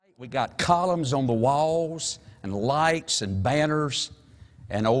We got columns on the walls and lights and banners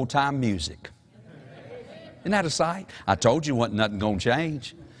and old-time music. Isn't that a sight? I told you wasn't nothing going to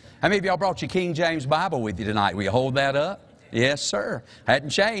change. How many of y'all brought your King James Bible with you tonight? Will you hold that up? Yes, sir. Hadn't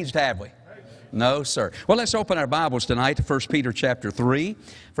changed, have we? No, sir. Well, let's open our Bibles tonight to 1 Peter chapter 3.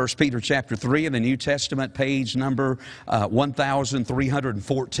 1 Peter chapter 3 in the New Testament, page number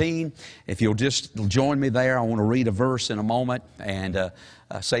 1314. If you'll just join me there, I want to read a verse in a moment and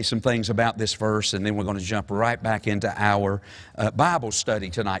say some things about this verse, and then we're going to jump right back into our Bible study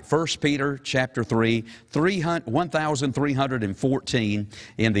tonight. 1 Peter chapter 3, 1314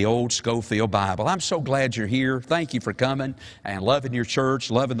 in the old Schofield Bible. I'm so glad you're here. Thank you for coming and loving your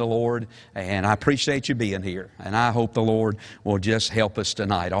church, loving the Lord, and I appreciate you being here. And I hope the Lord will just help us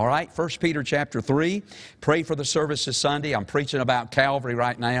tonight. All right, 1 Peter chapter 3. Pray for the service this Sunday. I'm preaching about Calvary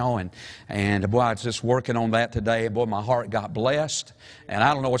right now, and boy, I was just working on that today, and boy, my heart got blessed. And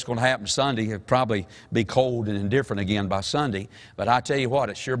I don't know what's going to happen Sunday. It'll probably be cold and indifferent again by Sunday. But I tell you what,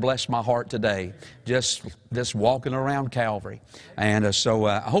 it sure blessed my heart today, just walking around Calvary. And so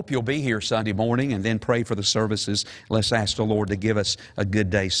I hope you'll be here Sunday morning and then pray for the services. Let's ask the Lord to give us a good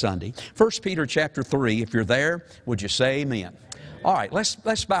day Sunday. 1 Peter chapter 3, if you're there, would you say amen? All right,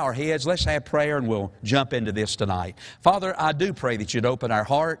 let's bow our heads. Let's have prayer, and we'll jump into this tonight. Father, I do pray that you'd open our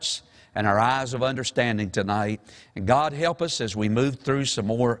hearts and our eyes of understanding tonight. And God, help us as we move through some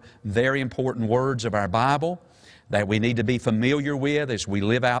more very important words of our Bible that we need to be familiar with as we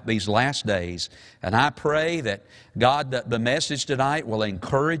live out these last days. And I pray that, God, the message tonight will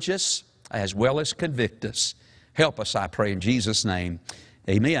encourage us as well as convict us. Help us, I pray, in Jesus' name.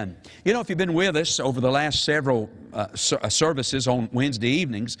 Amen. You know, if you've been with us over the last several services on Wednesday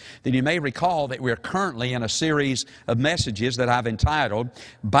evenings, then you may recall that we're currently in a series of messages that I've entitled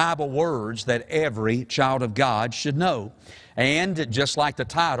Bible Words That Every Child of God Should Know. And just like the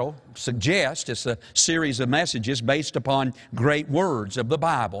title suggests, it's a series of messages based upon great words of the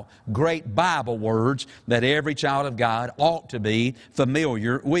Bible, great Bible words that every child of God ought to be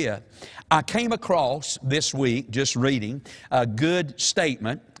familiar with. I came across this week, just reading, a good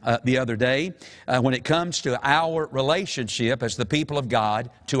statement the other day when it comes to our relationship as the people of God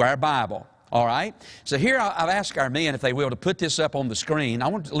to our Bible. All right? So here I've asked our men, if they will, to put this up on the screen. I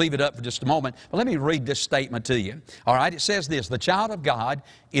want to leave it up for just a moment, but let me read this statement to you. All right? It says this: the child of God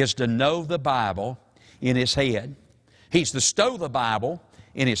is to know the Bible in his head. He's to stow the Bible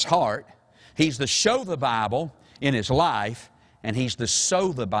in his heart. He's to show the Bible in his life. And he's to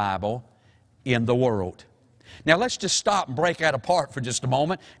sow the Bible in the world. Now, let's just stop and break that apart for just a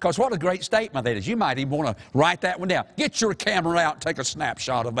moment, because what a great statement that is. You might even want to write that one down. Get your camera out and take a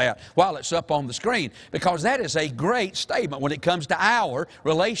snapshot of that while it's up on the screen, because that is a great statement when it comes to our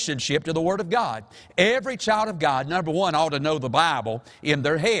relationship to the Word of God. Every child of God, number one, ought to know the Bible in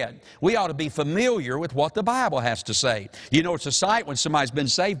their head. We ought to be familiar with what the Bible has to say. You know, it's a sight when somebody's been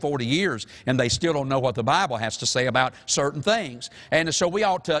saved 40 years and they still don't know what the Bible has to say about certain things. And so we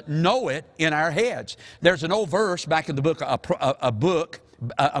ought to know it in our heads. There's an old verse back in the book,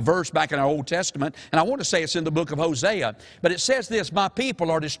 a verse back in our Old Testament, and I want to say it's in the book of Hosea, but it says this: my people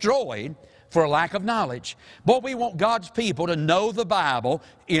are destroyed for a lack of knowledge. Boy, we want God's people to know the Bible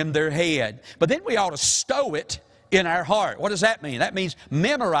in their head, but then we ought to stow it in our heart. What does that mean? That means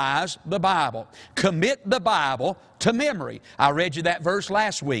memorize the Bible. Commit the Bible to memory. I read you that verse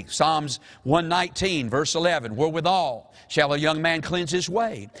last week, Psalms 119, verse 11. Wherewithal shall a young man cleanse his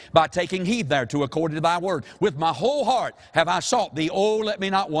way? By taking heed thereto according to thy word. With my whole heart have I sought thee. Oh, let me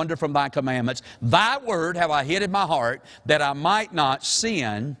not wander from thy commandments. Thy word have I hid in my heart, that I might not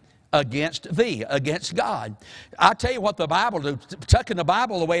sin against thee, against God. I tell you what the Bible do. Tucking the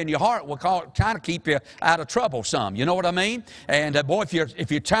Bible away in your heart will kind of keep you out of trouble some. You know what I mean? And boy, if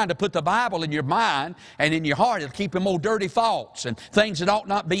you're trying to put the Bible in your mind and in your heart, it'll keep them old dirty thoughts and things that ought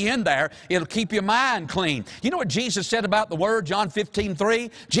not be in there. It'll keep your mind clean. You know what Jesus said about the Word, John 15:3?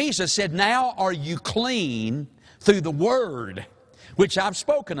 Jesus said, now are you clean through the Word which I've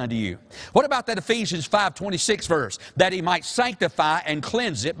spoken unto you. What about that Ephesians 5:26 verse? That he might sanctify and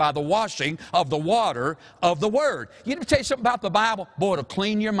cleanse it by the washing of the water of the Word. You know, tell you something about the Bible? Boy, it'll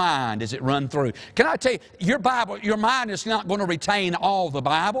clean your mind as it runs through. Can I tell you, your Bible, your mind is not going to retain all the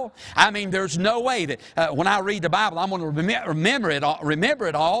Bible. I mean, there's no way that when I read the Bible, I'm going to remember it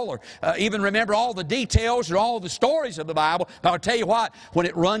all, or even remember all the details or all the stories of the Bible. But I'll tell you what, when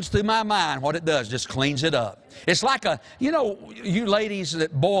it runs through my mind, what it does, just cleans it up. It's like you ladies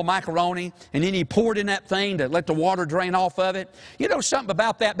that boil macaroni and then you pour it in that thing to let the water drain off of it. You know something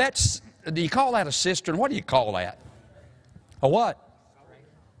about that? Do you call that a cistern? What do you call that? A what?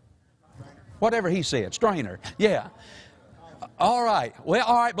 Whatever he said, strainer. Yeah. All right. Well,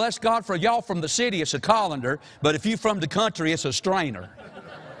 all right, bless God for y'all from the city, it's a colander, but if you from the country, it's a strainer.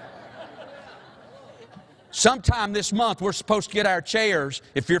 Sometime this month, we're supposed to get our chairs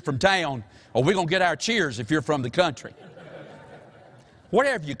if you're from town, or we're going to get our cheers if you're from the country.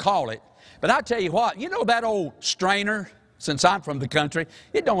 Whatever you call it. But I tell you what, you know that old strainer, since I'm from the country,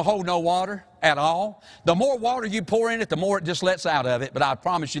 it don't hold no water at all. The more water you pour in it, the more it just lets out of it. But I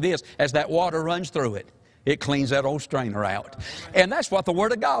promise you this, as that water runs through it, it cleans that old strainer out. And that's what the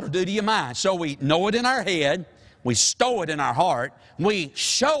Word of God will do to your mind. So we know it in our head, we stow it in our heart, we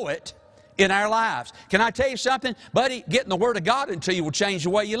show it in our lives. Can I tell you something? Buddy, getting the Word of God into you will change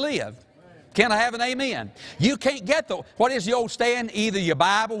the way you live. Can I have an amen? You can't get what is the old saying? Either your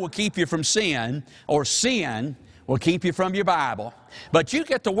Bible will keep you from sin, or sin will keep you from your Bible. But you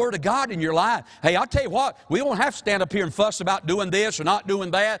get the Word of God in your life. Hey, I'll tell you what, we won't have to stand up here and fuss about doing this or not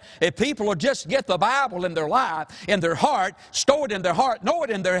doing that. If people will just get the Bible in their life, in their heart, stow it in their heart, know it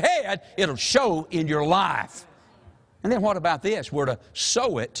in their head, it'll show in your life. And then what about this? We're to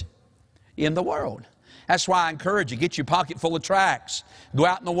sow it in the world. That's why I encourage you, get your pocket full of tracts. Go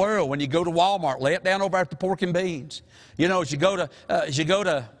out in the world. When you go to Walmart, lay it down over at the pork and beans. You know, as you go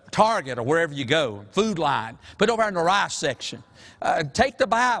to Target or wherever you go, Food Line, put it over in the rice section. Take the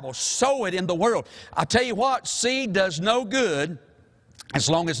Bible, sow it in the world. I'll tell you what, seed does no good as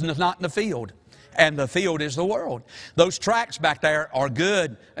long as it's not in the field. And the field is the world. Those tracts back there are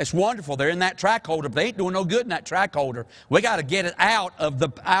good. It's wonderful. They're in that tract holder, but they ain't doing no good in that tract holder. We got to get it out of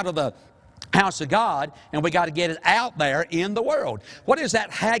the house of God, and we got to get it out there in the world. What is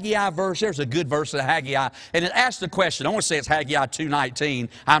that Haggai verse? There's a good verse of Haggai, and it asks the question. I want to say it's Haggai 2:19.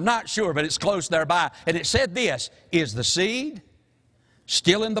 I'm not sure, but it's close thereby. And it said this, is the seed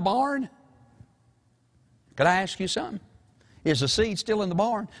still in the barn? Could I ask you something? Is the seed still in the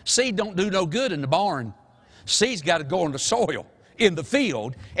barn? Seed don't do no good in the barn. Seed's got to go in the soil, in the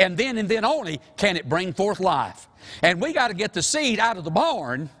field, and then only can it bring forth life. And we got to get the seed out of the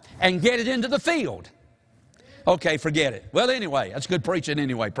barn and get it into the field. Okay, forget it. Well, anyway, that's good preaching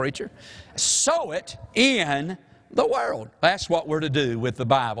anyway, preacher. Sow it in the world. That's what we're to do with the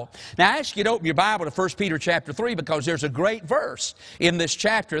Bible. Now, I ask you to open your Bible to 1 Peter chapter 3 because there's a great verse in this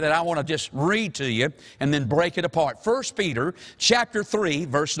chapter that I want to just read to you and then break it apart. 1 Peter chapter 3,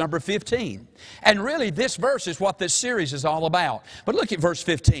 verse number 15. And really, this verse is what this series is all about. But look at verse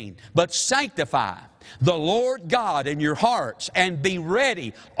 15. But sanctify the Lord God in your hearts, and be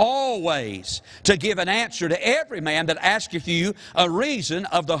ready always to give an answer to every man that asketh you a reason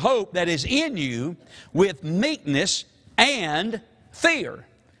of the hope that is in you with meekness and fear.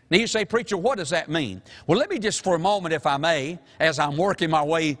 Now you say, preacher, what does that mean? Well, let me just for a moment, if I may, as I'm working my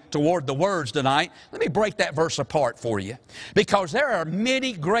way toward the words tonight, let me break that verse apart for you. Because there are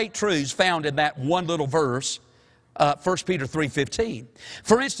many great truths found in that one little verse, 1 Peter 3:15.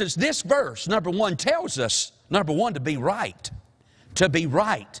 For instance, this verse, number one, tells us, number one, to be right. To be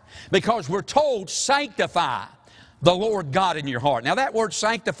right. Because we're told, sanctify the Lord God in your heart. Now that word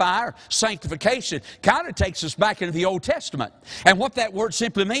sanctify or sanctification kind of takes us back into the Old Testament. And what that word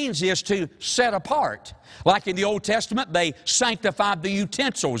simply means is to set apart. Like in the Old Testament, they sanctified the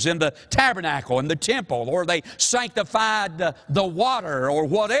utensils in the tabernacle and the temple, or they sanctified the water or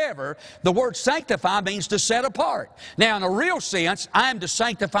whatever. The word sanctify means to set apart. Now in a real sense, I am to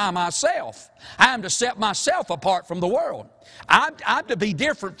sanctify myself. I am to set myself apart from the world. I'm to be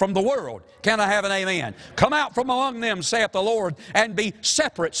different from the world. Can I have an amen? Come out from among them, saith the Lord, and be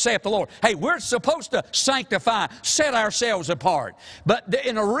separate, saith the Lord. Hey, we're supposed to sanctify, set ourselves apart. But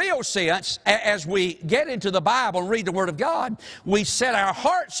in a real sense, as we get into the Bible and read the Word of God, we set our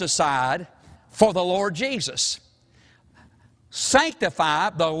hearts aside for the Lord Jesus.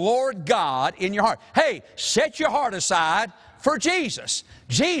 Sanctify the Lord God in your heart. Hey, set your heart aside for Jesus.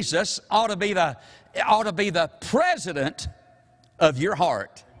 Jesus ought to be the president of your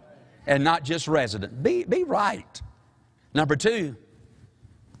heart and not just resident. Be right. Number two,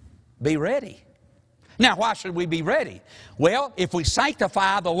 be ready. Now, why should we be ready? Well, if we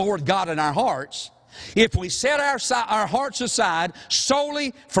sanctify the Lord God in our hearts, if we set our hearts aside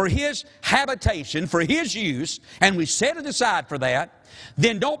solely for His habitation, for His use, and we set it aside for that,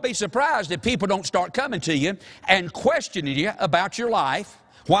 then don't be surprised if people don't start coming to you and questioning you about your life.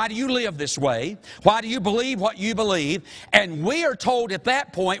 Why do you live this way? Why do you believe what you believe? And we are told at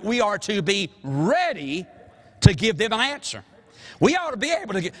that point we are to be ready to give them an answer. We ought to be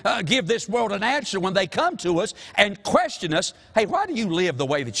able to give this world an answer when they come to us and question us. Hey, why do you live the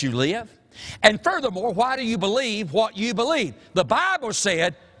way that you live? And furthermore, why do you believe what you believe? The Bible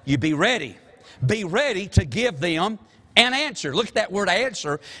said you be ready. Be ready to give them an answer. Look at that word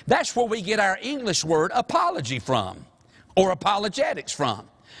answer. That's where we get our English word apology from. or apologetics from.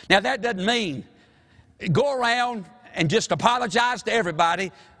 Now, that doesn't mean go around and just apologize to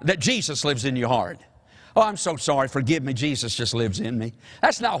everybody that Jesus lives in your heart. Oh, I'm so sorry, forgive me, Jesus just lives in me.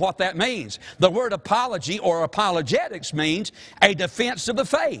 That's not what that means. The word apology or apologetics means a defense of the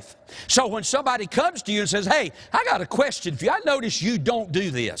faith. So when somebody comes to you and says, hey, I got a question for you. I notice you don't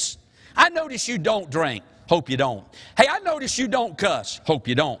do this. I notice you don't drink. Hope you don't. Hey, I notice you don't cuss. Hope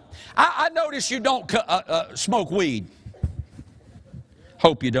you don't. I notice you don't smoke weed.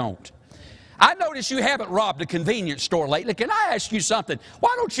 Hope you don't. I notice you haven't robbed a convenience store lately. Can I ask you something?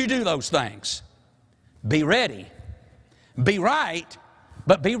 Why don't you do those things? Be ready. Be right,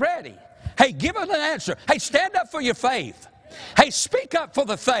 but be ready. Hey, give them an answer. Hey, stand up for your faith. Hey, speak up for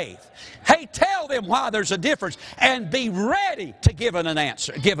the faith. Hey, tell them why there's a difference, and be ready to give them an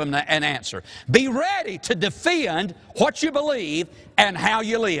answer. Give them an answer. Be ready to defend what you believe and how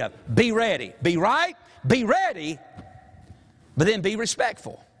you live. Be ready. Be right, be ready, but then be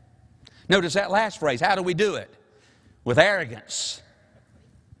respectful. Notice that last phrase. How do we do it? With arrogance,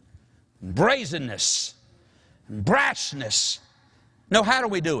 brazenness, brashness. No, how do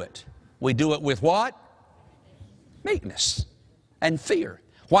we do it? We do it with what? Meekness and fear.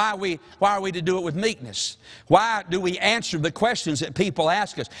 Why are we to do it with meekness? Why do we answer the questions that people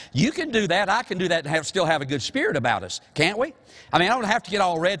ask us? You can do that, I can do that, and still have a good spirit about us, can't we? I mean, I don't have to get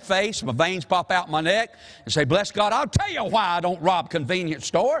all red-faced, my veins pop out my neck, and say, bless God, I'll tell you why I don't rob convenience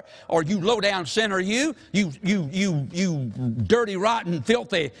store, or you low-down sinner, you dirty, rotten,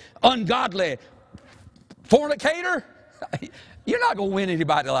 filthy, ungodly fornicator. You're not going to win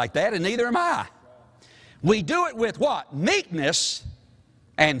anybody like that, and neither am I. We do it with what? Meekness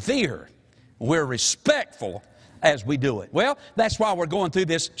and fear. We're respectful as we do it. Well, that's why we're going through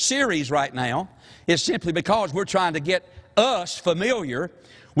this series right now. It's simply because we're trying to get us familiar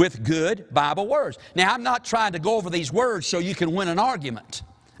with good Bible words. Now, I'm not trying to go over these words so you can win an argument.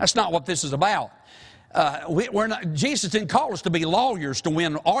 That's not what this is about. Jesus didn't call us to be lawyers to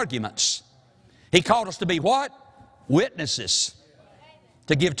win arguments. He called us to be what? Witnesses.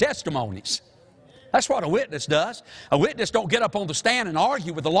 To give testimonies. That's what a witness does. A witness don't get up on the stand and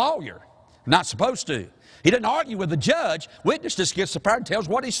argue with the lawyer. Not supposed to. He doesn't argue with the judge. Witness just gets up there and tells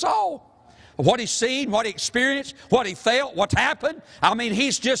what he saw, what he's seen, what he experienced, what he felt, what's happened. I mean,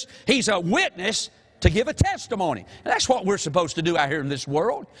 he's a witness to give a testimony. And that's what we're supposed to do out here in this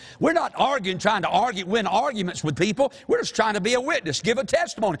world. We're not arguing, trying to win arguments with people. We're just trying to be a witness, give a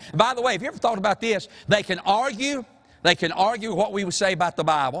testimony. And by the way, have you ever thought about this? They can argue what we would say about the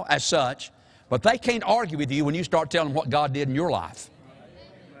Bible as such, but they can't argue with you when you start telling them what God did in your life.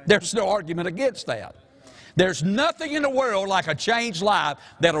 There's no argument against that. There's nothing in the world like a changed life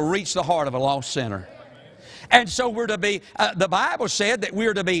that'll reach the heart of a lost sinner. And so we're to be, the Bible said that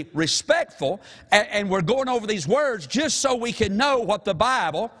we're to be respectful, and we're going over these words just so we can know what the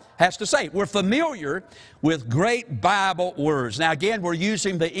Bible has to say. We're familiar with great Bible words. Now again, we're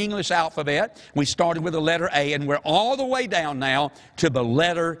using the English alphabet. We started with the letter A, and we're all the way down now to the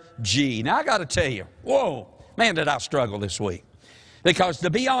letter G. Now I got to tell you, whoa, man, did I struggle this week. Because to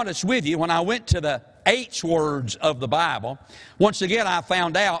be honest with you, when I went to the H words of the Bible, once again I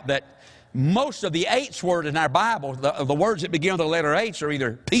found out that most of the H word in our Bible, the words that begin with the letter H, are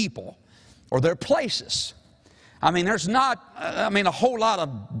either people or they're places. I mean, there's not, a whole lot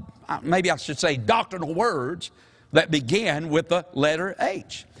of, maybe I should say, doctrinal words that begin with the letter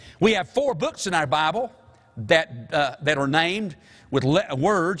H. We have 4 books in our Bible that are named with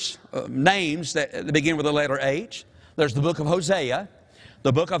names that begin with the letter H. There's the book of Hosea,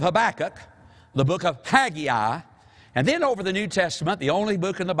 the book of Habakkuk, the book of Haggai, and then over the New Testament, the only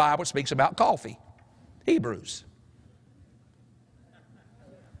book in the Bible speaks about coffee, Hebrews.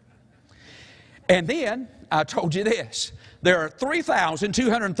 And then, I told you this, there are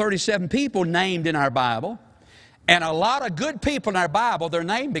 3,237 people named in our Bible, and a lot of good people in our Bible, their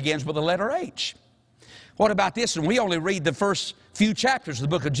name begins with the letter H. What about this? And we only read the first few chapters of the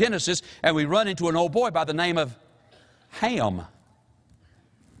book of Genesis, and we run into an old boy by the name of Ham.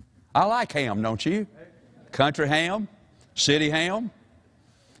 I like ham, don't you? Country ham, city ham,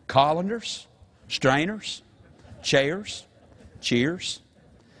 colanders, strainers, chairs, cheers.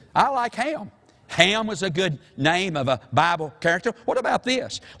 I like ham. Ham was a good name of a Bible character. What about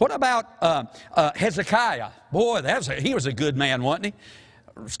this? What about Hezekiah? Boy, he was a good man, wasn't he?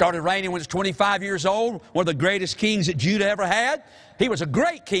 Started reigning when he was 25 years old, one of the greatest kings that Judah ever had. He was a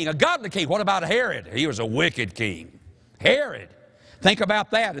great king, a godly king. What about Herod? He was a wicked king. Herod. Think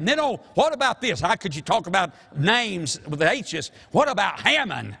about that. And then, what about this? How could you talk about names with H's? What about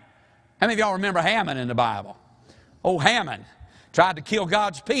Hammon? How many of y'all remember Hammon in the Bible? Oh, Hammon. tried to kill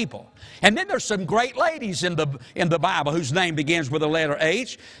God's people. And then there's some great ladies in the Bible whose name begins with the letter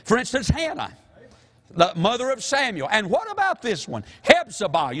H. For instance, Hannah, the mother of Samuel. And what about this one?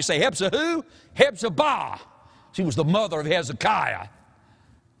 Hephzibah. You say, Hephzibah who? Hephzibah. She was the mother of Hezekiah.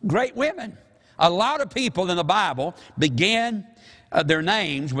 Great women. A lot of people in the Bible began their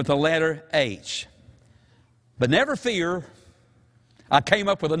names with the letter H. But never fear, I came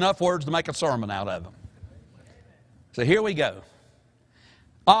up with enough words to make a sermon out of them. So here we go.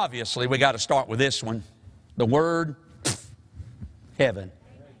 Obviously, we got to start with this one. The word heaven.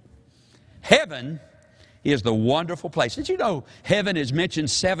 Heaven is the wonderful place. Did you know heaven is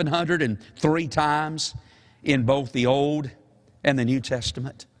mentioned 703 times in both the Old and the New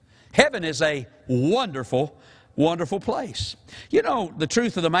Testament? Heaven is a wonderful, wonderful place. You know, the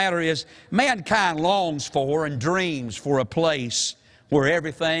truth of the matter is, mankind longs for and dreams for a place where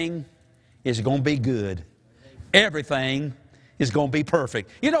everything is going to be good. Everything is going to be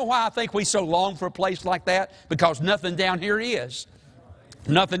perfect. You know why I think we so long for a place like that? Because nothing down here is.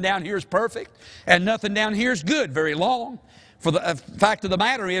 Nothing down here is perfect, and nothing down here is good very long. For the fact of the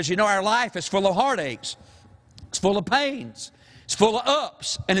matter is, you know, our life is full of heartaches. It's full of pains. It's full of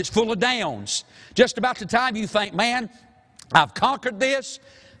ups, and it's full of downs. Just about the time you think, man, I've conquered this,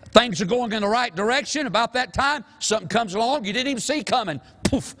 things are going in the right direction, about that time, something comes along you didn't even see coming.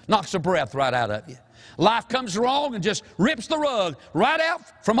 Poof, knocks the breath right out of you. Life comes along and just rips the rug right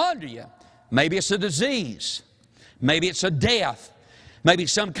out from under you. Maybe it's a disease. Maybe it's a death. Maybe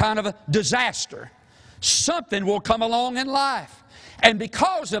some kind of a disaster. Something will come along in life. And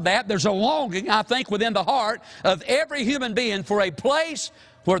because of that, there's a longing, I think, within the heart of every human being for a place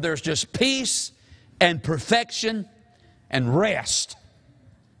where there's just peace and perfection and rest.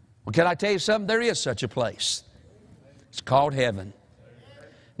 Well, can I tell you something? There is such a place. It's called heaven.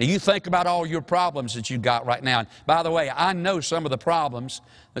 Now, you think about all your problems that you've got right now. And by the way, I know some of the problems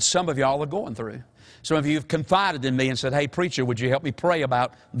that some of y'all are going through. Some of you have confided in me and said, hey, preacher, would you help me pray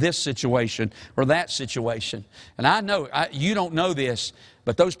about this situation or that situation? And I know, you don't know this,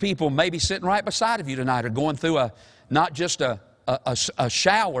 but those people may be sitting right beside of you tonight are going through not just a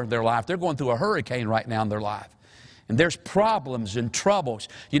shower in their life. They're going through a hurricane right now in their life. And there's problems and troubles.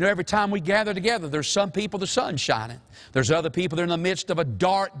 You know, every time we gather together, there's some people the sun's shining. There's other people that are in the midst of a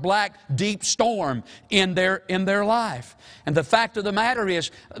dark, black, deep storm in their life. And the fact of the matter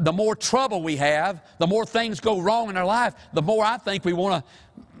is, the more trouble we have, the more things go wrong in our life, the more I think we want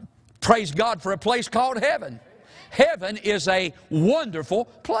to praise God for a place called heaven. Heaven is a wonderful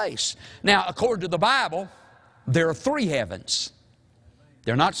place. Now, according to the Bible, there are 3 heavens.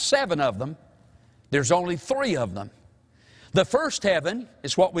 There are not 7 of them. There's only 3 of them. The first heaven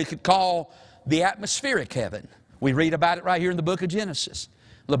is what we could call the atmospheric heaven. We read about it right here in the book of Genesis.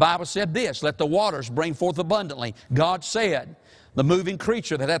 The Bible said this, let the waters bring forth abundantly. God said, the moving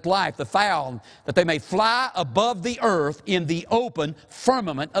creature that hath life, the fowl, that they may fly above the earth in the open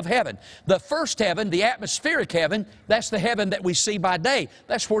firmament of heaven. The first heaven, the atmospheric heaven, that's the heaven that we see by day.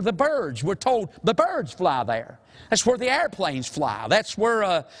 That's where the birds, we're told the birds fly there. That's where the airplanes fly. That's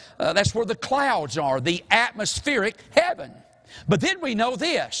where the clouds are, the atmospheric heaven. But then we know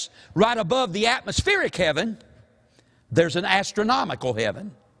this, right above the atmospheric heaven, there's an astronomical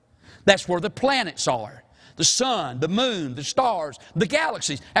heaven. That's where the planets are. The sun, the moon, the stars, the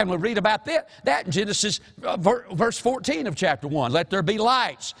galaxies. And we read about that in Genesis verse 14 of chapter 1. Let there be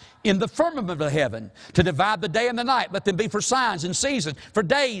lights in the firmament of heaven to divide the day and the night. Let them be for signs and seasons, for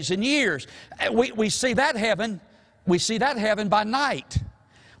days and years. We see that heaven. We see that heaven by night.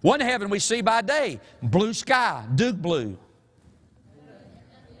 One heaven we see by day. Blue sky, Duke blue.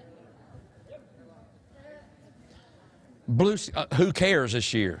 Blue, who cares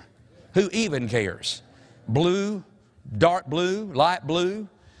this year? Who even cares? Blue, dark blue, light blue,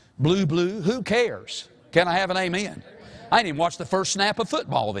 blue, blue. Who cares? Can I have an amen? I didn't even watch the first snap of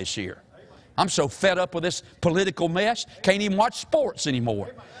football this year. I'm so fed up with this political mess. Can't even watch sports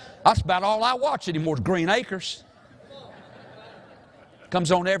anymore. That's about all I watch anymore is Green Acres.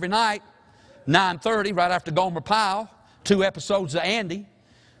 Comes on every night, 9:30, right after Gomer Pyle. 2 episodes of Andy.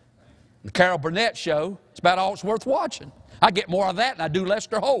 The Carol Burnett show. It's about all it's worth watching. I get more of that than I do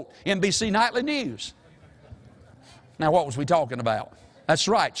Lester Holt, NBC Nightly News. Now, what was we talking about? That's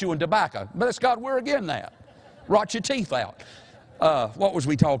right, chewing tobacco. Bless God, we're again that. Rot your teeth out. What was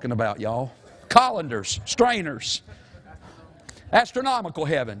we talking about, y'all? Colanders, strainers. Astronomical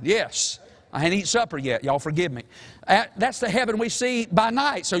heaven, yes. I ain't eaten supper yet, y'all forgive me. That's the heaven we see by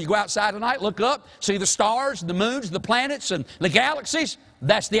night. So you go outside tonight, look up, see the stars, the moons, the planets, and the galaxies.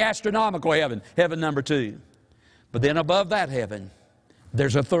 That's the astronomical heaven, heaven number 2. But then above that heaven,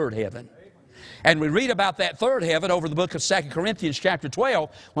 there's a 3rd heaven. And we read about that third heaven over the book of 2 Corinthians chapter 12,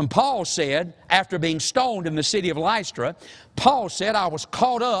 when Paul said, after being stoned in the city of Lystra, Paul said, I was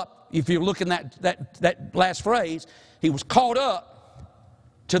caught up, if you look in that last phrase, he was caught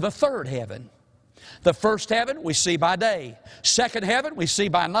up to the third heaven. The first heaven we see by day. Second heaven we see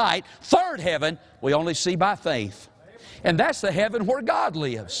by night. Third heaven we only see by faith. And that's the heaven where God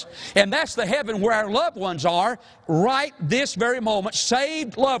lives. And that's the heaven where our loved ones are right this very moment.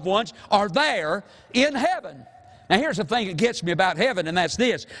 Saved loved ones are there in heaven. Now here's the thing that gets me about heaven, and that's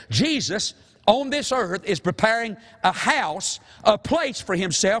this. Jesus on this earth is preparing a house, a place for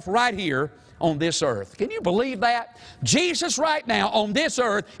Himself right here on this earth. Can you believe that? Jesus right now on this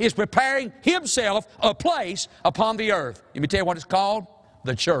earth is preparing Himself a place upon the earth. Let me tell you what it's called.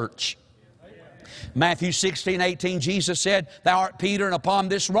 The church. Matthew 16:18, Jesus said, Thou art Peter, and upon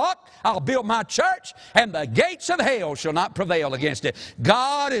this rock I'll build my church, and the gates of hell shall not prevail against it.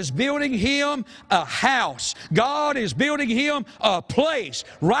 God is building Him a house. God is building Him a place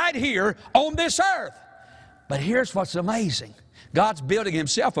right here on this earth. But here's what's amazing. God's building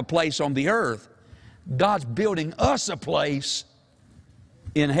Himself a place on the earth. God's building us a place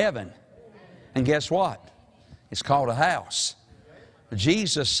in heaven. And guess what? It's called a house.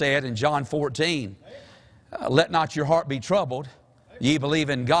 Jesus said in John 14, Let not your heart be troubled. Ye believe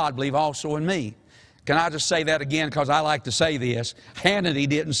in God, believe also in me. Can I just say that again, because I like to say this? Hannity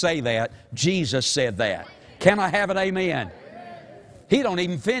didn't say that. Jesus said that. Can I have an amen? He don't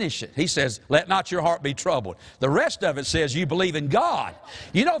even finish it. He says, let not your heart be troubled. The rest of it says you believe in God.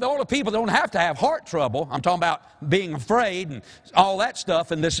 You know, the only people that don't have to have heart trouble, I'm talking about being afraid and all that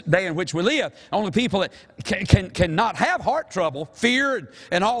stuff in this day in which we live. Only people that cannot have heart trouble, fear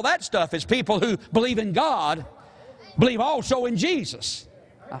and all that stuff is people who believe in God, believe also in Jesus.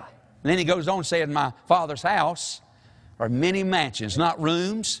 And then he goes on saying, my Father's house are many mansions, not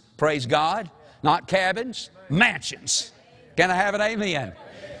rooms, praise God, not cabins, mansions. Can I have an amen?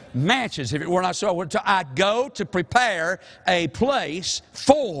 Mansions, if it were not so. I go to prepare a place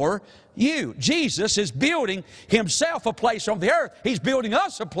for you. Jesus is building Himself a place on the earth. He's building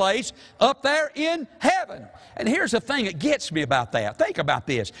us a place up there in heaven. And here's the thing that gets me about that. Think about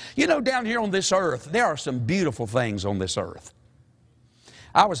this. You know, down here on this earth, there are some beautiful things on this earth.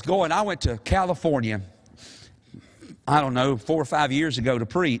 I went to California, I don't know, 4 or 5 years ago to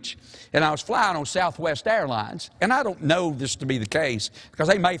preach. And I was flying on Southwest Airlines. And I don't know this to be the case, because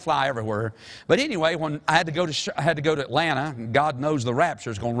they may fly everywhere. But anyway, when I had to go to Atlanta, and God knows the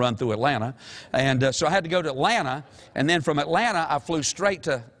rapture is going to run through Atlanta. And so I had to go to Atlanta. And then from Atlanta, I flew straight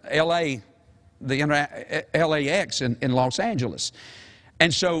to L.A., the LAX in Los Angeles.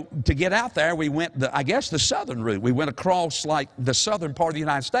 And so to get out there, we went, I guess, the southern route. We went across like the southern part of the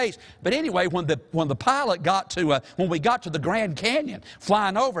United States. But anyway, when the pilot got to, when we got to the Grand Canyon,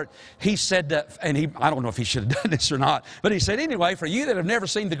 flying over it, he said, I don't know if he should have done this or not, but he said, anyway, for you that have never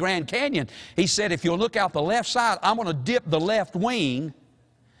seen the Grand Canyon, he said, if you'll look out the left side, I'm going to dip the left wing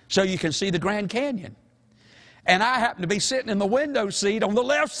so you can see the Grand Canyon. And I happened to be sitting in the window seat on the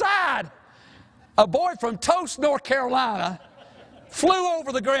left side. A boy from Toast, North Carolina, flew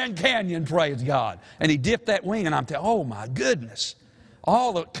over the Grand Canyon, praise God. And he dipped that wing, and I'm thinking, oh my goodness.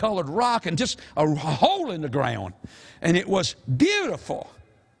 All the colored rock and just a hole in the ground. And it was beautiful.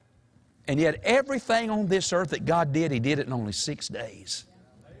 And yet everything on this earth that God did, He did it in only 6 days.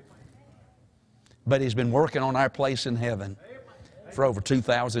 But He's been working on our place in heaven for over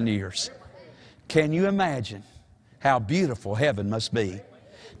 2,000 years. Can you imagine how beautiful heaven must be?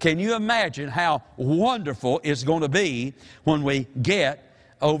 Can you imagine how wonderful it's going to be when we get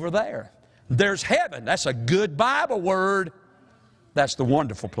over there? There's heaven. That's a good Bible word. That's the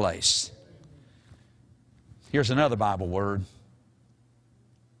wonderful place. Here's another Bible word.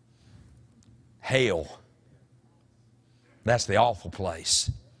 Hell. That's the awful place.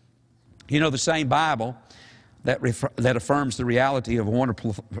 You know, the same Bible that affirms the reality of a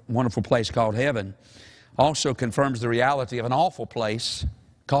wonderful place called heaven also confirms the reality of an awful place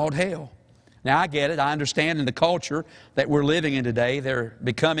called hell. Now, I get it. I understand in the culture that we're living in today, they're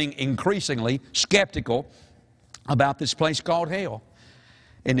becoming increasingly skeptical about this place called hell.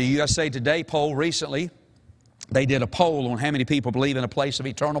 In the USA Today poll recently, they did a poll on how many people believe in a place of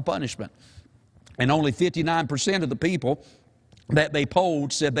eternal punishment. And only 59% of the people that they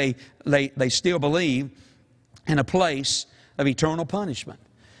polled said they still believe in a place of eternal punishment.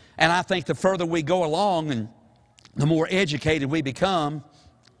 And I think the further we go along and the more educated we become,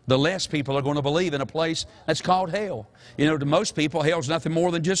 the less people are going to believe in a place that's called hell. You know, to most people, hell's nothing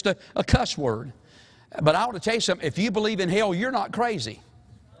more than just a cuss word. But I want to tell you something. If you believe in hell, you're not crazy.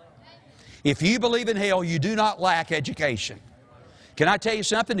 If you believe in hell, you do not lack education. Can I tell you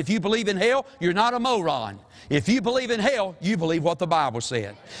something? If you believe in hell, you're not a moron. If you believe in hell, you believe what the Bible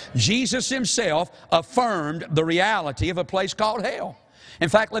said. Jesus himself affirmed the reality of a place called hell. In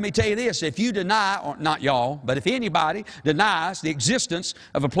fact, let me tell you this, if you deny, or not y'all, but if anybody denies the existence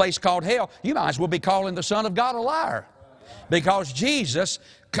of a place called hell, you might as well be calling the Son of God a liar. Because Jesus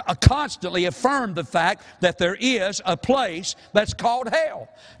constantly affirmed the fact that there is a place that's called hell.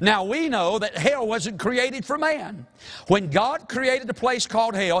 Now we know that hell wasn't created for man. When God created a place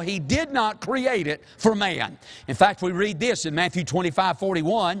called hell, He did not create it for man. In fact, we read this in Matthew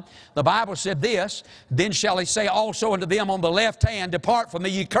 25:41. The Bible said this, "Then shall He say also unto them on the left hand, Depart from me,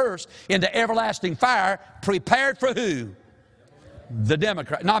 ye cursed, into everlasting fire, prepared for" who? The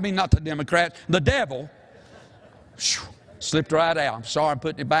Democrat. No, I mean not the Democrat, the devil. Slipped right out. I'm sorry I'm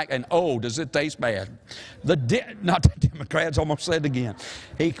putting it back. And oh, does it taste bad. Not the Democrats, almost said it again.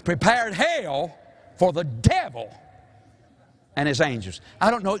 He prepared hell for the devil and his angels. I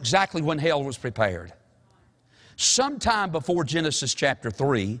don't know exactly when hell was prepared. Sometime before Genesis chapter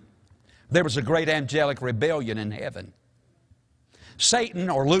 3, there was a great angelic rebellion in heaven. Satan,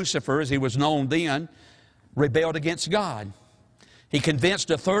 or Lucifer as he was known then, rebelled against God. He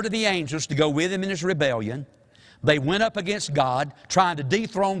convinced a third of the angels to go with him in his rebellion. They went up against God, trying to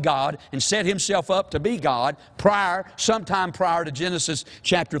dethrone God and set himself up to be God sometime prior to Genesis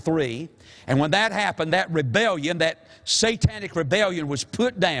chapter 3. And when that happened, that rebellion, that satanic rebellion was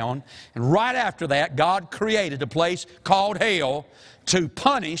put down. And right after that, God created a place called hell to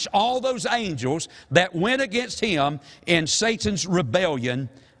punish all those angels that went against Him in Satan's rebellion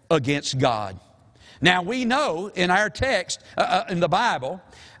against God. Now we know in our text, in the Bible,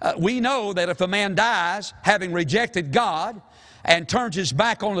 we know that if a man dies having rejected God and turns his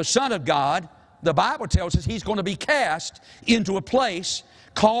back on the Son of God, the Bible tells us he's going to be cast into a place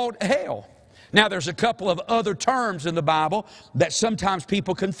called hell. Now there's a couple of other terms in the Bible that sometimes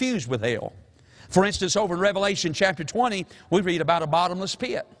people confuse with hell. For instance, over in Revelation chapter 20, we read about a bottomless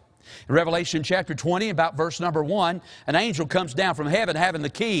pit. In Revelation chapter 20, about verse number 1, an angel comes down from heaven having the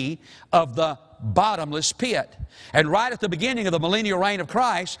key of the bottomless pit. And right at the beginning of the millennial reign of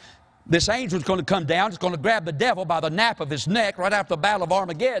Christ, this angel is going to come down. It's going to grab the devil by the nape of his neck right after the battle of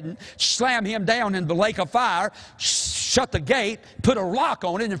Armageddon, slam him down in the lake of fire, shut the gate, put a lock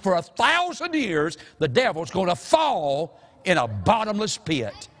on it, and for 1,000 years, the devil's going to fall in a bottomless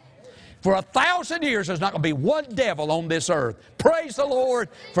pit. For 1,000 years, there's not going to be one devil on this earth. Praise the Lord.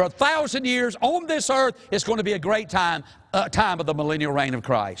 For 1,000 years on this earth, it's going to be a great time of the millennial reign of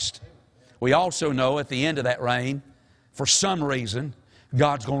Christ. We also know at the end of that reign, for some reason,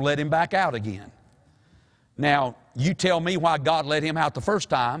 God's going to let him back out again. Now, you tell me why God let him out the first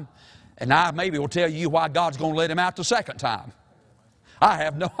time, and I maybe will tell you why God's going to let him out the second time. I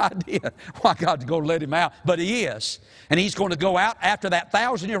have no idea why God's going to let him out, but He is. And He's going to go out after that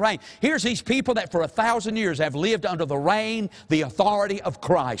 1,000-year reign. Here's these people that for 1,000 years have lived under the reign, the authority of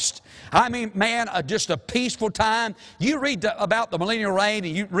Christ. I mean, man, just a peaceful time. You read about the millennial reign,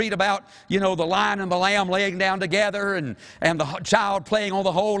 and you read about, the lion and the lamb laying down together, and the child playing on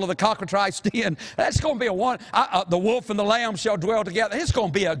the hole of the cockatrice den. That's going to be the wolf and the lamb shall dwell together. It's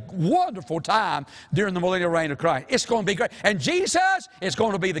going to be a wonderful time during the millennial reign of Christ. It's going to be great. And Jesus is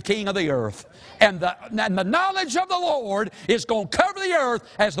going to be the king of the earth. And the knowledge of the Lord is going to cover the earth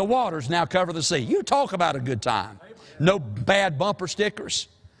as the waters now cover the sea. You talk about a good time. No bad bumper stickers.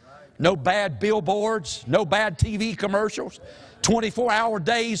 No bad billboards. No bad TV commercials. 24-hour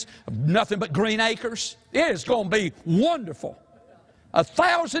days of nothing but green acres. It is going to be wonderful.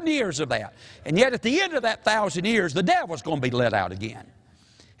 1,000 years of that. And yet at the end of that 1,000 years, the devil's going to be let out again.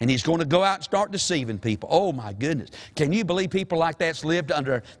 And he's going to go out and start deceiving people. Oh, my goodness. Can you believe people like that's lived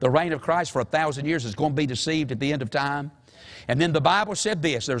under the reign of Christ for 1,000 years is going to be deceived at the end of time? And then the Bible said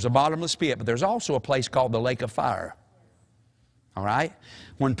this, there's a bottomless pit, but there's also a place called the lake of fire. All right?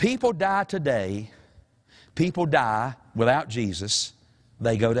 When people die today, people die without Jesus,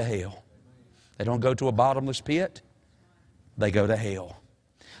 they go to hell. They don't go to a bottomless pit, they go to hell.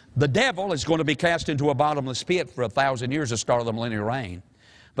 The devil is going to be cast into a bottomless pit for 1,000 years, the start of the millennial reign.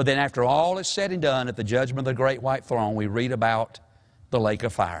 But then after all is said and done, at the judgment of the great white throne, we read about the lake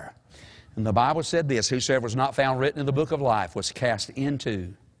of fire. And the Bible said this, whosoever was not found written in the book of life was cast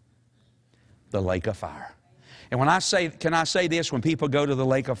into the lake of fire. And can I say this, when people go to the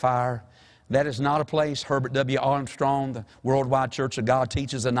lake of fire, that is not a place. Herbert W. Armstrong, the Worldwide Church of God,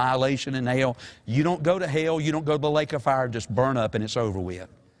 teaches annihilation in hell. You don't go to hell, you don't go to the lake of fire, just burn up and it's over with.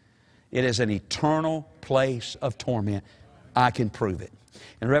 It is an eternal place of torment. I can prove it.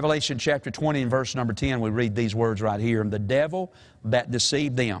 In Revelation chapter 20 and verse number 10, we read these words right here. The devil that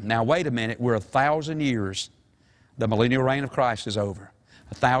deceived them. Now wait a minute, we're 1,000 years The millennial reign of Christ is over.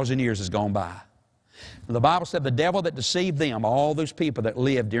 1,000 years has gone by. The Bible said the devil that deceived them, all those people that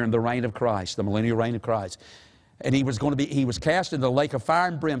lived during the reign of Christ, the millennial reign of Christ, and he was cast into the lake of fire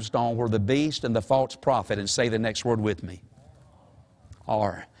and brimstone where the beast and the false prophet, and say the next word with me,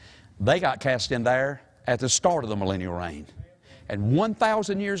 they got cast in there at the start of the millennial reign. And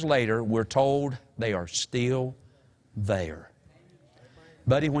 1,000 years later, we're told they are still there.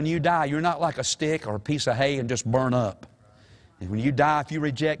 Buddy, when you die, you're not like a stick or a piece of hay and just burn up. And when you die, if you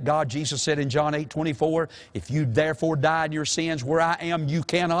reject God, Jesus said in John 8:24, if you therefore die in your sins, where I am, you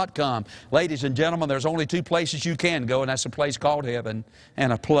cannot come. Ladies and gentlemen, there's only two places you can go, and that's a place called heaven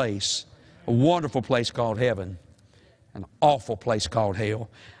and a wonderful place called heaven, an awful place called hell.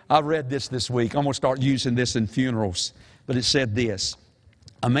 I read this week. I'm going to start using this in funerals. But it said this: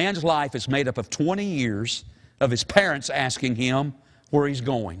 a man's life is made up of 20 years of his parents asking him where he's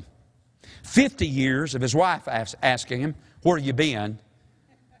going, 50 years of his wife asking him, where you been?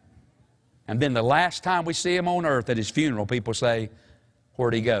 And then the last time we see him on earth at his funeral, people say,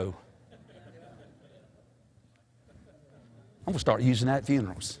 where'd he go? I'm going to start using that at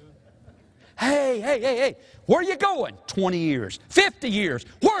funerals. Hey, where are you going? 20 years, 50 years.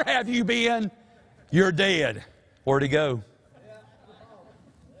 Where have you been? You're dead. Where'd he go?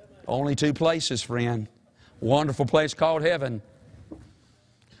 Only two places, friend. Wonderful place called heaven.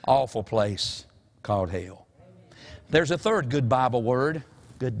 Awful place called hell. There's a third good Bible word,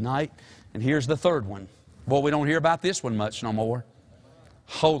 good night, and here's the third one. Boy, we don't hear about this one much no more.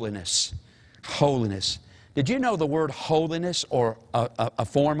 Holiness. Holiness. Did you know the word holiness, or a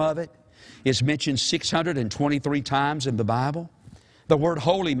form of it, is mentioned 623 times in the Bible? The word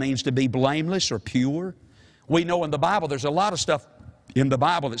holy means to be blameless or pure. We know in the Bible there's a lot of stuff in the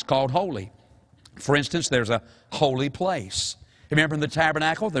Bible that's called holy. For instance, there's a holy place. Remember in the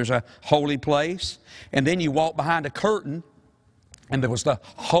tabernacle, there's a holy place. And then you walk behind a curtain, and there was the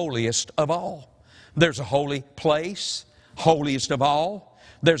holiest of all. There's a holy place, holiest of all.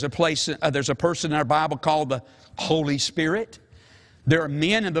 There's a person in our Bible called the Holy Spirit. There are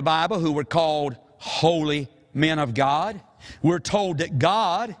men in the Bible who were called holy men of God. We're told that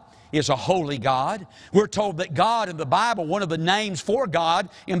God is a holy God. We're told that God in the Bible, one of the names for God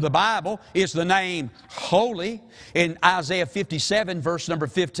in the Bible is the name holy. In Isaiah 57, verse number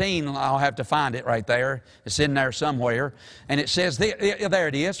 15, I'll have to find it right there. It's in there somewhere. And it says, there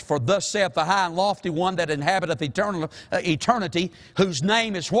it is, for thus saith the high and lofty one that inhabiteth eternity, whose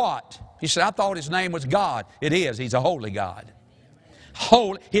name is what? He said, I thought his name was God. It is. He's a holy God.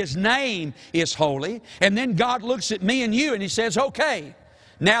 Holy. His name is holy. And then God looks at me and you and He says, okay,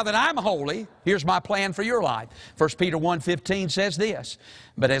 now that I'm holy, here's my plan for your life. 1 Peter 1:15 says this,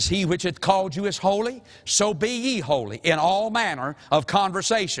 but as He which hath called you is holy, so be ye holy in all manner of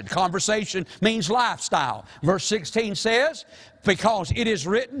conversation. Conversation means lifestyle. Verse 16 says, because it is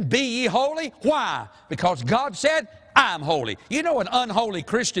written, be ye holy. Why? Because God said, I'm holy. You know, an unholy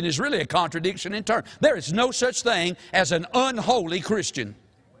Christian is really a contradiction in terms. There is no such thing as an unholy Christian.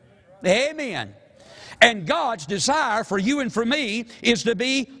 Amen. And God's desire for you and for me is to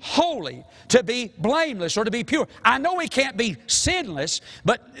be holy, to be blameless, or to be pure. I know we can't be sinless,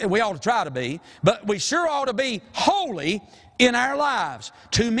 but we ought to try to be, but we sure ought to be holy in our lives.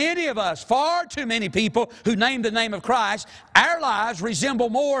 Too many of us, far too many people who name the name of Christ, our lives resemble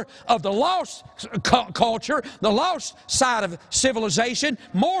more of the lost culture, the lost side of civilization,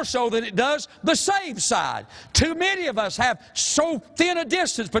 more so than it does the saved side. Too many of us have so thin a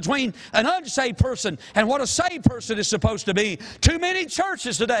distance between an unsaved person and what a saved person is supposed to be. Too many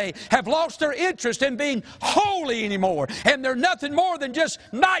churches today have lost their interest in being holy anymore, and they're nothing more than just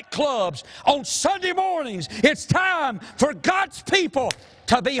nightclubs on Sunday mornings. It's time for God's people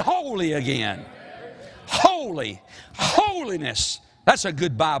to be holy again. Holy. Holiness. That's a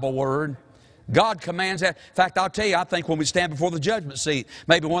good Bible word. God commands that. In fact, I'll tell you, I think when we stand before the judgment seat,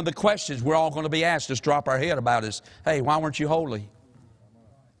 maybe one of the questions we're all going to be asked to drop our head about is, hey, why weren't you holy?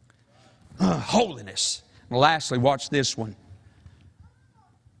 Holiness. And lastly, watch this one.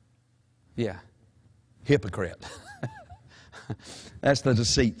 Yeah. Hypocrite. That's the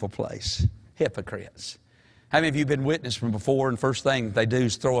deceitful place. Hypocrites. How many of you have been witnessed from before, and first thing they do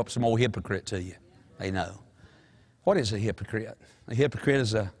is throw up some old hypocrite to you? They know. What is a hypocrite? A hypocrite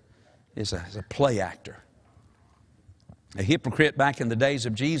is a play actor. A hypocrite back in the days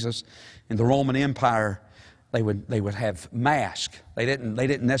of Jesus in the Roman Empire, they would have masks. They didn't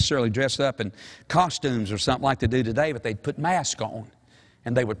necessarily dress up in costumes or something like they do today, but they'd put masks on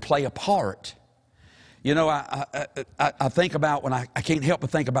and they would play a part. You know, I think about, when I can't help but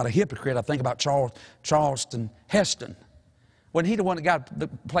think about a hypocrite, I think about Charleston Heston. Wasn't he the one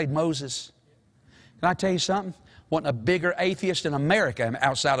that played Moses? Can I tell you something? wasn't a bigger atheist in America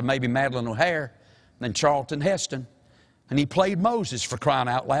outside of maybe Madeline O'Hare than Charlton Heston. And he played Moses, for crying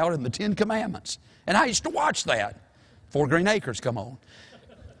out loud, in the Ten Commandments. And I used to watch that before Green Acres come on.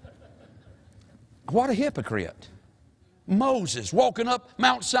 What a hypocrite. Moses walking up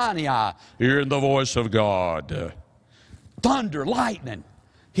Mount Sinai, hearing the voice of God. Thunder, lightning,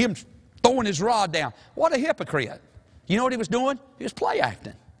 him throwing his rod down. What a hypocrite. You know what he was doing? He was play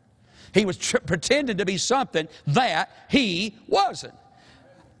acting. He was pretending to be something that he wasn't.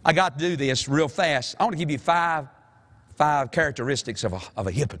 I got to do this real fast. I want to give you five characteristics of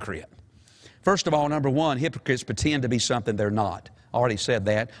a hypocrite. First of all, number one, hypocrites pretend to be something they're not. I already said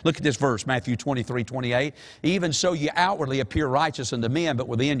that. Look at this verse, Matthew 23:28. Even so you outwardly appear righteous unto men, but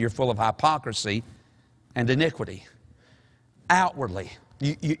within you're full of hypocrisy and iniquity. Outwardly.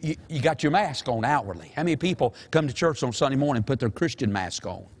 You got your mask on outwardly. How many people come to church on Sunday morning and put their Christian mask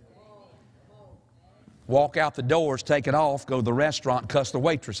on? Walk out the doors, take it off, go to the restaurant and cuss the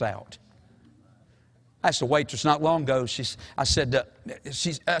waitress out. I asked the waitress not long ago, I said,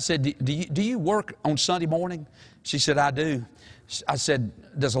 do you work on Sunday morning? She said, I do. I said,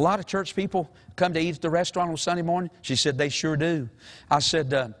 does a lot of church people come to eat at the restaurant on Sunday morning? She said, they sure do. I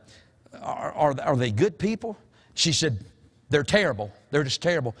said, are they good people? She said, they're terrible. They're just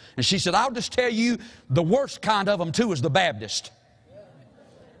terrible. And she said, I'll just tell you, the worst kind of them too is the Baptist.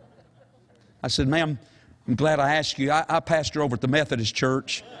 I said, ma'am, I'm glad I asked you. I pastor over at the Methodist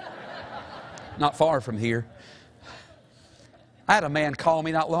church, not far from here. I had a man call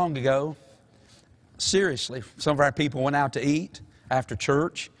me not long ago. Seriously, some of our people went out to eat after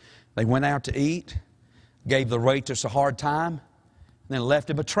church. They went out to eat, gave the waitress a hard time, and then left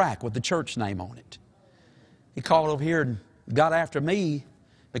him a tract with the church name on it. He called over here and got after me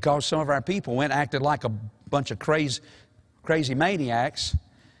because some of our people went and acted like a bunch of crazy maniacs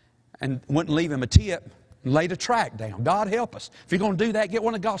and wouldn't leave him a tip and laid a tract down. God help us. If you're going to do that, get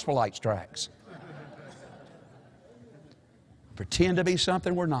one of Gospel Lights tracts. Pretend to be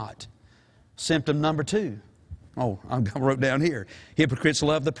something we're not. Symptom number two. Oh, I wrote down here. Hypocrites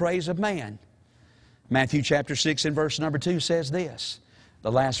love the praise of man. Matthew chapter 6 and verse number 2 says this.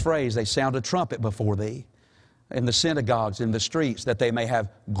 The last phrase, they sound a trumpet before thee in the synagogues, in the streets, that they may have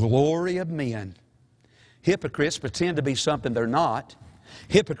glory of men. Hypocrites pretend to be something they're not.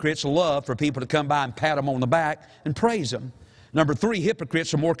 Hypocrites love for people to come by and pat them on the back and praise them. Number 3,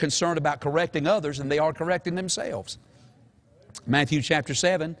 hypocrites are more concerned about correcting others than they are correcting themselves. Matthew chapter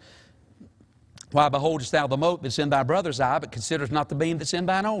 7, why beholdest thou the mote that's in thy brother's eye, but considerest not the beam that's in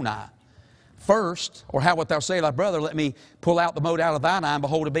thine own eye? First, or how wilt thou say, thy brother, let me pull out the mote out of thine eye, and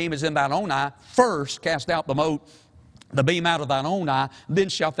behold, a beam is in thine own eye. First, cast out the mote, the beam out of thine own eye, then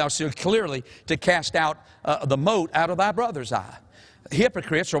shalt thou see clearly to cast out the mote out of thy brother's eye.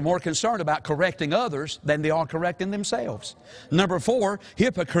 Hypocrites are more concerned about correcting others than they are correcting themselves. Number 4,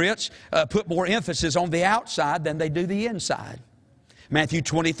 hypocrites put more emphasis on the outside than they do the inside. Matthew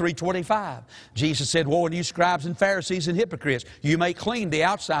 23:25. Jesus said, woe unto you scribes and Pharisees and hypocrites. You make clean the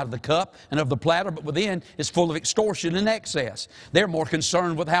outside of the cup and of the platter, but within is full of extortion and excess. They're more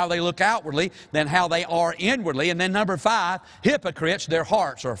concerned with how they look outwardly than how they are inwardly. And then number 5, hypocrites, their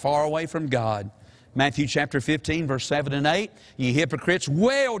hearts are far away from God. Matthew chapter 15, verse 7 and 8. Ye hypocrites,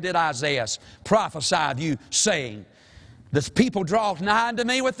 well did Isaiah prophesy of you, saying, the people draweth nigh unto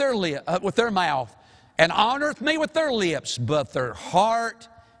me with their mouth, and honoreth me with their lips, but their heart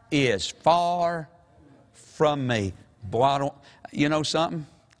is far from me. Boy, you know something?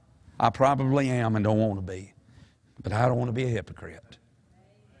 I probably am and don't want to be. But I don't want to be a hypocrite.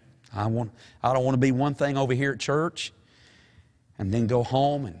 I don't want to be one thing over here at church and then go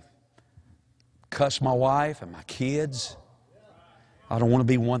home and cuss my wife and my kids. I don't want to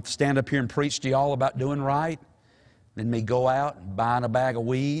be one stand up here and preach to y'all about doing right, then me go out and buying a bag of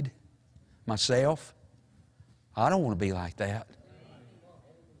weed myself. I don't want to be like that.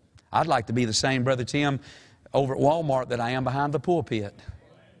 I'd like to be the same, Brother Tim, over at Walmart that I am behind the pulpit.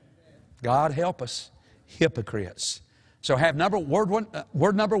 God help us, hypocrites. So have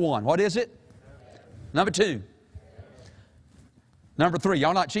word number 1. What is it? Number 2. Number 3.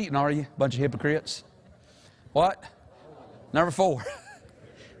 Y'all not cheating, are you? Bunch of hypocrites. What? Number 4.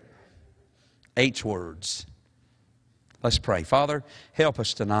 H words. Let's pray. Father, help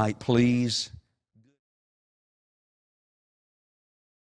us tonight, please.